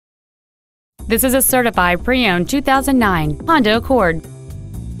This is a certified pre-owned 2009 Honda Accord.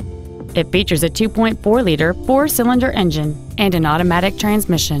 It features a 2.4-liter four-cylinder engine and an automatic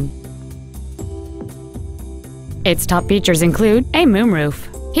transmission. Its top features include a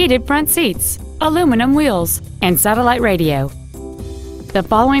moonroof, heated front seats, aluminum wheels, and satellite radio. The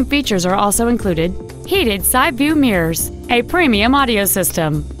following features are also included: heated side view mirrors, a premium audio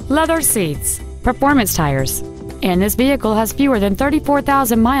system, leather seats, performance tires, and this vehicle has fewer than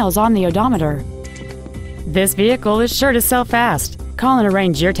 34,000 miles on the odometer. This vehicle is sure to sell fast. Call and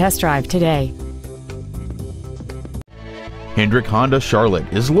arrange your test drive today. Hendrick Honda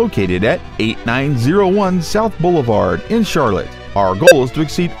Charlotte is located at 8901 South Boulevard in Charlotte. Our goal is to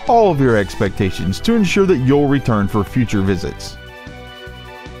exceed all of your expectations to ensure that you'll return for future visits.